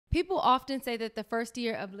People often say that the first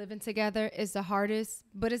year of living together is the hardest,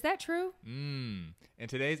 but is that true? In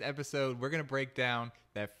today's episode, we're going to break down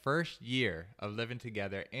that first year of living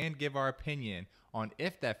together and give our opinion on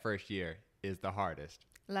if that first year is the hardest.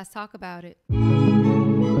 Let's talk about it.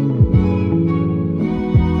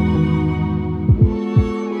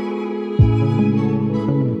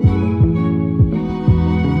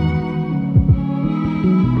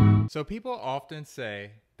 So people often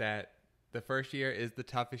say that the first year is the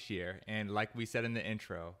toughest year, and like we said in the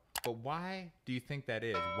intro, but why do you think that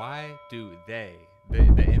is? Why do they,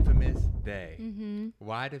 the infamous they,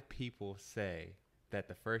 why do people say that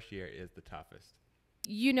the first year is the toughest?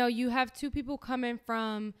 You know, you have two people coming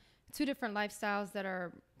from two different lifestyles that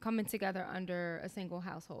are coming together under a single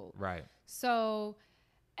household. Right. So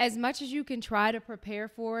as much as you can try to prepare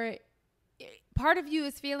for it, part of you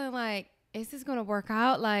is feeling like, is this going to work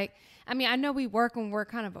out? Like, I mean, I know we work when we're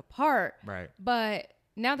kind of apart, right? But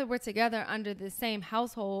now that we're together under the same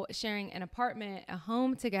household, sharing an apartment, a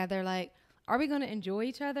home together, like, are we going to enjoy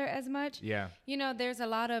each other as much? Yeah. You know, there's a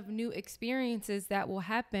lot of new experiences that will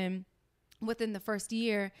happen within the first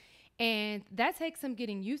year, and that takes some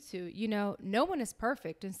getting used to. You know, no one is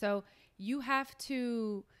perfect. And so you have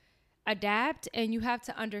to adapt, and you have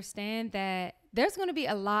to understand that there's going to be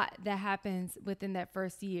a lot that happens within that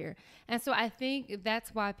first year. And so I think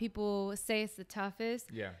that's why people say it's the toughest.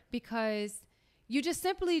 Yeah. Because you just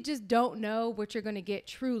simply just don't know what you're going to get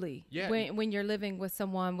truly when you're living with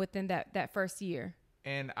someone within that first year.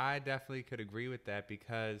 And I definitely could agree with that,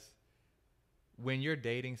 because when you're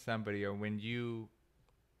dating somebody, or when you're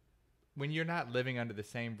not living under the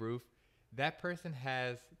same roof, that person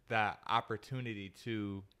has the opportunity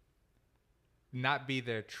to not be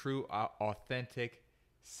their true, authentic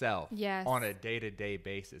self on a day-to-day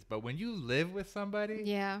basis. But when you live with somebody,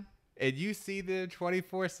 and you see them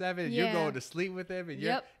 24/7, you're going to sleep with them,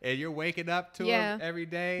 and you're waking up to them every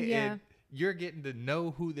day, and you're getting to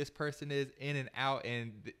know who this person is in and out.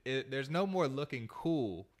 And there's no more looking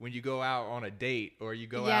cool when you go out on a date, or you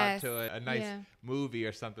go out to a nice movie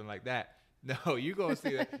or something like that. No, you gonna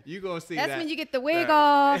see that. You gonna see That's when you get the wig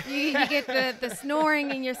off. You get the snoring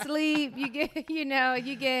in your sleep. You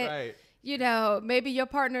get, right. You know, maybe your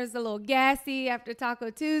partner's a little gassy after Taco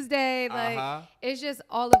Tuesday. Like, it's just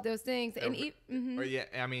all of those things. And or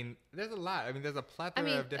I mean, there's a lot. I mean, there's a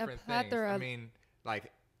plethora of different things. I mean,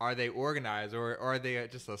 like, are they organized, or are they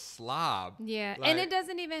just a slob? Yeah, like, and it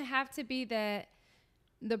doesn't even have to be that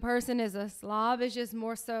the person is a slob. It's just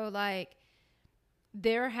more so like,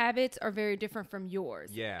 their habits are very different from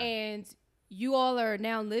yours. Yeah. And you all are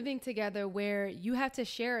now living together where you have to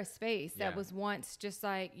share a space that was once just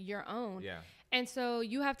like your own. Yeah. And so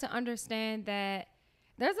you have to understand that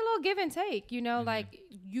there's a little give and take, you know, like,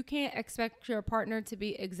 you can't expect your partner to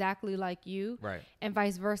be exactly like you. Right. And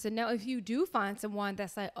vice versa. Now, if you do find someone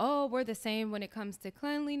that's like, oh, we're the same when it comes to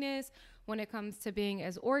cleanliness, when it comes to being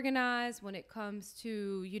as organized, when it comes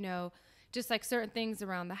to, you know, just like certain things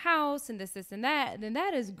around the house and this and that, then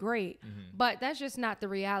that is great. But that's just not the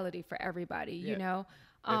reality for everybody, you know?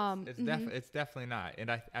 It's definitely not. And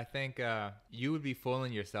I think you would be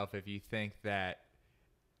fooling yourself if you think that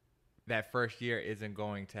first year isn't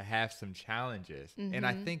going to have some challenges. And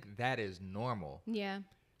I think that is normal. Yeah.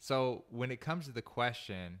 So when it comes to the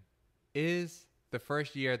question, is the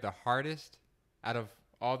first year the hardest out of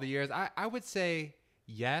all the years? I would say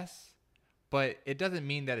yes. But it doesn't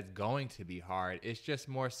mean that it's going to be hard. It's just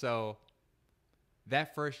more so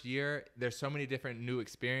that first year, there's so many different new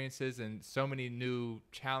experiences and so many new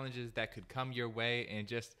challenges that could come your way, and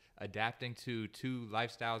just adapting to two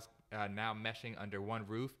lifestyles now meshing under one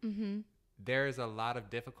roof. There's a lot of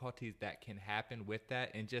difficulties that can happen with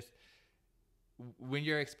that. And just when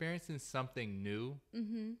you're experiencing something new,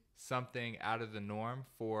 something out of the norm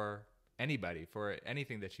for anybody, for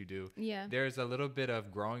anything that you do, there's a little bit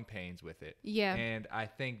of growing pains with it. And I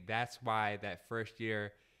think that's why that first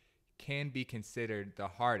year can be considered the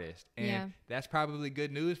hardest. And that's probably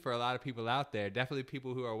good news for a lot of people out there, definitely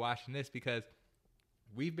people who are watching this, because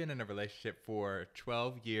we've been in a relationship for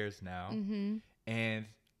 12 years now. And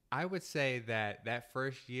I would say that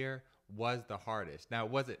first year was the hardest. Now,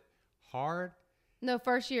 was it hard? No,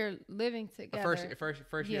 first year living together. First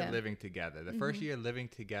year living together. The first year living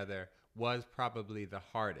together was probably the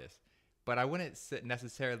hardest, but I wouldn't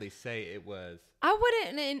necessarily say it was. I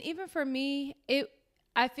wouldn't, and even for me,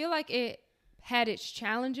 I feel like it had its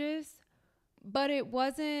challenges, but it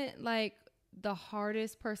wasn't like the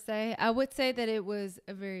hardest per se. I would say that it was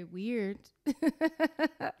a very weird.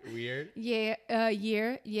 Weird? Year.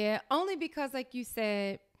 Yeah. Only because, like you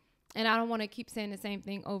said, and I don't want to keep saying the same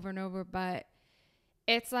thing over and over, but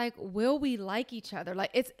it's like, will we like each other?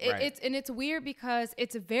 Like it's weird because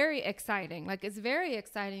it's very exciting. Like it's very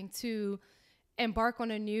exciting to embark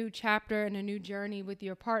on a new chapter and a new journey with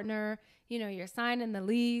your partner. You know, you're signing the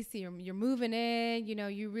lease, you're moving in, you know,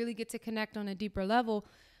 you really get to connect on a deeper level.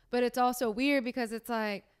 But it's also weird because it's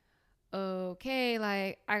like, okay,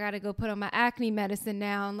 like I gotta go put on my acne medicine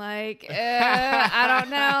now. Like, I don't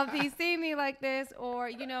know if he see me like this, or,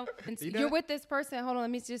 you know, you're with this person. Hold on, let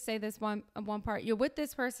me just say this one part. You're with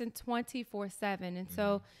this person 24/7. And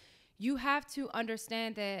so you have to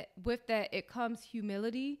understand that with that, it comes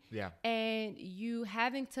humility. Yeah. And you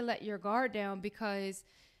having to let your guard down, because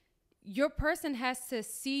your person has to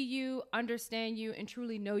see you, understand you, and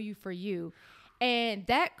truly know you for you. And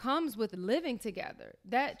that comes with living together.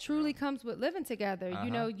 That truly comes with living together. You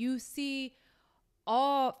know, you see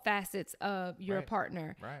all facets of your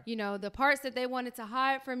partner. Right. You know, the parts that they wanted to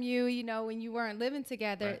hide from you, you know, when you weren't living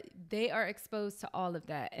together, they are exposed to all of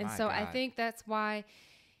that. And I think that's why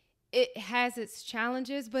it has its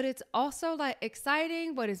challenges, but it's also like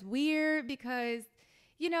exciting, but it's weird because,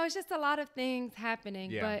 you know, it's just a lot of things happening.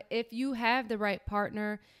 Yeah. But if you have the right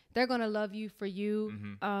partner, they're going to love you for you.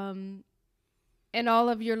 And all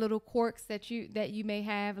of your little quirks that you may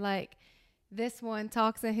have, like this one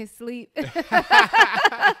talks in his sleep. Put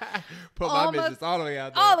my business all the way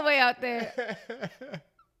out there. All the way out there.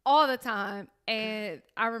 All the time. And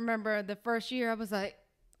I remember the first year I was like,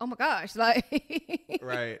 oh my gosh, like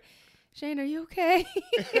right. Shane, are you okay?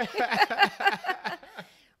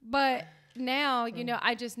 But now, you know,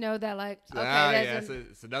 I just know that, like, okay,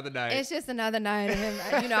 it's another night. It's just another night of him.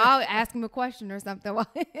 You know, I'll ask him a question or something while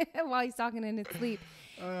he's talking in his sleep.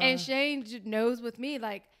 And Shane knows with me,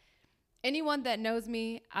 like, anyone that knows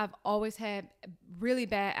me, I've always had really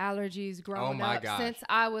bad allergies up since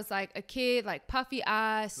I was like a kid, like puffy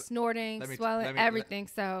eyes, snorting, swelling, everything.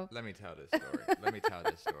 So let me tell this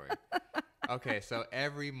story. Okay, so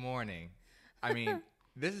every morning, I mean,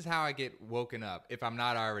 this is how I get woken up if I'm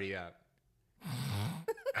not already up.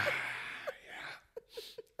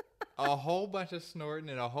 A whole bunch of snorting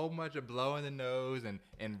and a whole bunch of blowing the nose and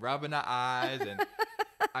rubbing the eyes, and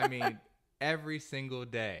I mean every single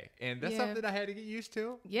day, and that's something I had to get used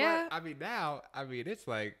to. Yeah, but, I mean now, it's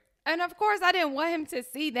like, and of course I didn't want him to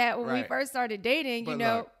see that when we first started dating. But you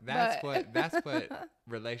know, look, that's what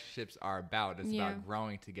relationships are about. It's about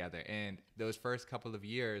growing together, and those first couple of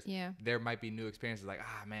years, there might be new experiences. Like,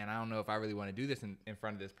 man, I don't know if I really want to do this in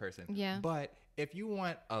front of this person. Yeah, but if you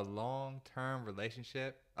want a long-term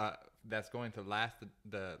relationship that's going to last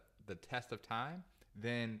the test of time,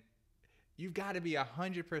 then you've got to be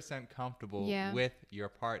 100% comfortable with your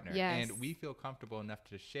partner. Yes. And we feel comfortable enough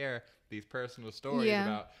to share these personal stories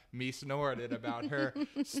about me snorting, about her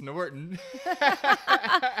snorting.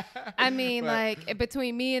 I mean, like,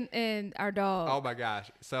 between me and our dog. Oh my gosh.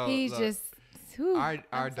 So he's just,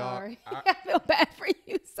 our dog. I feel bad for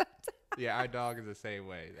you sometimes. Yeah, our dog is the same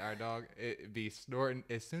way. Our dog, it be snorting.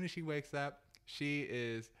 As soon as she wakes up, she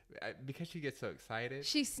is, because she gets so excited.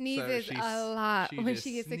 She sneezes a lot when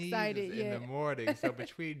she gets excited. In the morning. So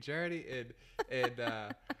between Journey and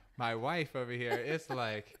my wife over here, it's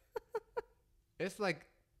like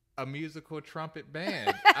a musical trumpet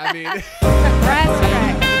band. I mean,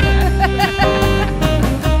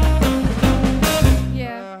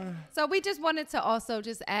 yeah. So we just wanted to also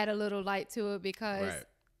just add a little light to it, because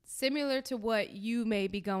similar to what you may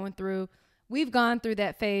be going through, we've gone through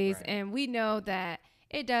that phase, and we know that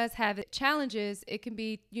it does have its challenges. It can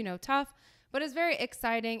be, you know, tough, but it's very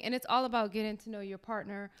exciting, and it's all about getting to know your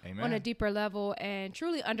partner on a deeper level and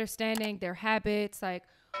truly understanding their habits, like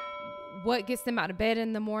what gets them out of bed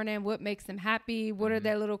in the morning, what makes them happy, what are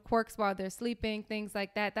their little quirks while they're sleeping, things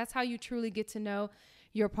like that. That's how you truly get to know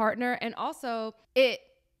your partner. And also it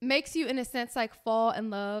makes you, in a sense, like fall in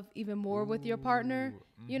love even more with your partner.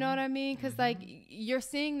 You know what I mean? Because like you're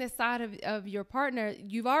seeing this side of your partner.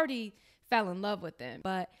 You've already fell in love with them,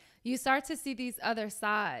 but you start to see these other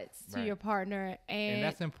sides to your partner. And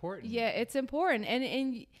that's important. Yeah, it's important.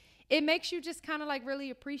 And it makes you just kind of like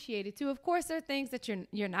really appreciate it too. Of course, there are things that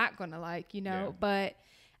you're not going to like, you know, but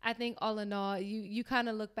I think all in all, you kind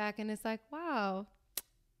of look back and it's like, wow,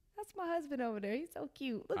 that's my husband over there. He's so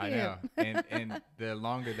cute. Look at him. and the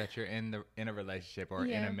longer that you're in a relationship or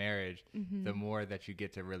in a marriage, the more that you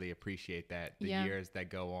get to really appreciate that, the years that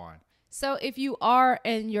go on. So if you are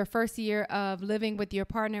in your first year of living with your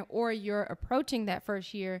partner, or you're approaching that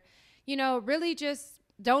first year, you know, really just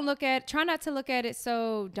try not to look at it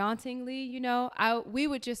so dauntingly. You know, we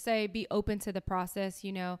would just say be open to the process.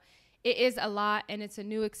 You know, it is a lot, and it's a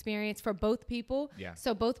new experience for both people. Yeah.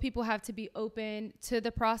 So both people have to be open to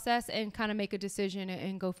the process and kind of make a decision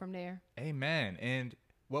and go from there. Amen. And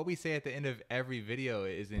what we say at the end of every video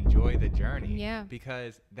is enjoy the journey. Yeah.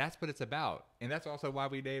 Because that's what it's about. And that's also why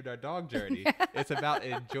we named our dog Journey. It's about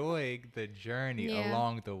enjoying the journey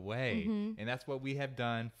along the way. And that's what we have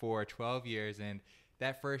done for 12 years. And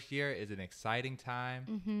that first year is an exciting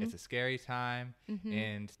time. It's a scary time.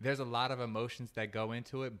 And there's a lot of emotions that go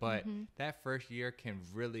into it. But that first year can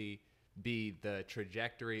really be the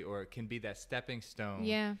trajectory, or it can be that stepping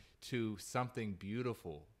stone to something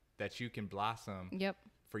beautiful that you can blossom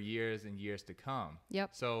for years and years to come.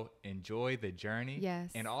 So enjoy the journey.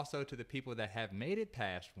 Yes. And also to the people that have made it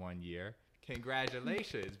past 1 year,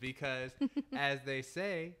 congratulations, because as they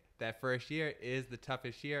say, that first year is the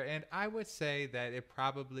toughest year. And I would say that it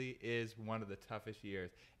probably is one of the toughest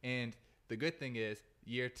years. And the good thing is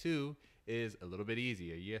year 2 is a little bit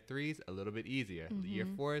easier. Year 3 is a little bit easier. Year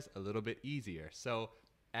 4 is a little bit easier. So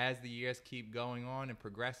as the years keep going on and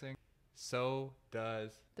progressing, so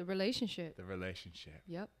does the relationship.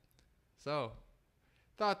 Yep. So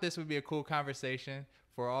thought this would be a cool conversation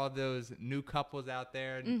for all those new couples out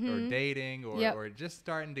there or dating or just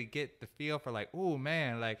starting to get the feel for like, oh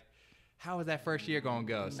man, like how is that first year going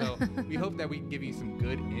to go? So we hope that we can give you some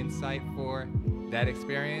good insight for that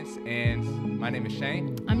experience. And my name is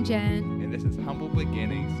Shane. I'm Jen. And this is Humble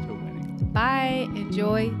Beginnings to Winning. Bye.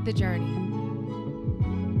 Enjoy the journey.